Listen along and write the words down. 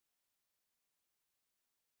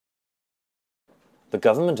The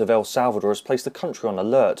government of El Salvador has placed the country on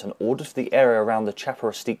alert and ordered for the area around the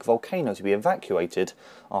Chapparastique Volcano to be evacuated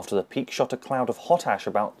after the peak shot a cloud of hot ash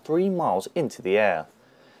about 3 miles into the air.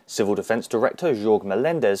 Civil Defense Director Jorge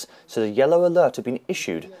Melendez said a yellow alert had been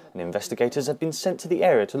issued and investigators had been sent to the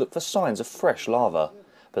area to look for signs of fresh lava,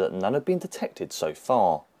 but that none had been detected so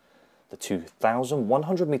far. The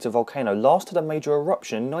 2,100-metre volcano last had a major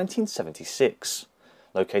eruption in 1976.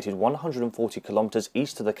 Located 140 kilometres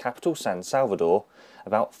east of the capital San Salvador,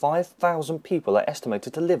 about 5,000 people are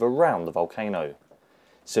estimated to live around the volcano.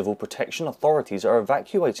 Civil protection authorities are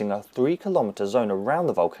evacuating a 3-kilometre zone around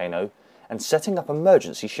the volcano and setting up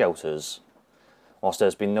emergency shelters. Whilst there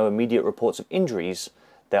has been no immediate reports of injuries,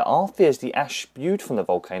 there are fears the ash spewed from the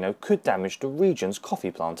volcano could damage the region's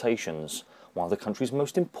coffee plantations, one of the country's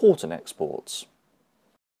most important exports.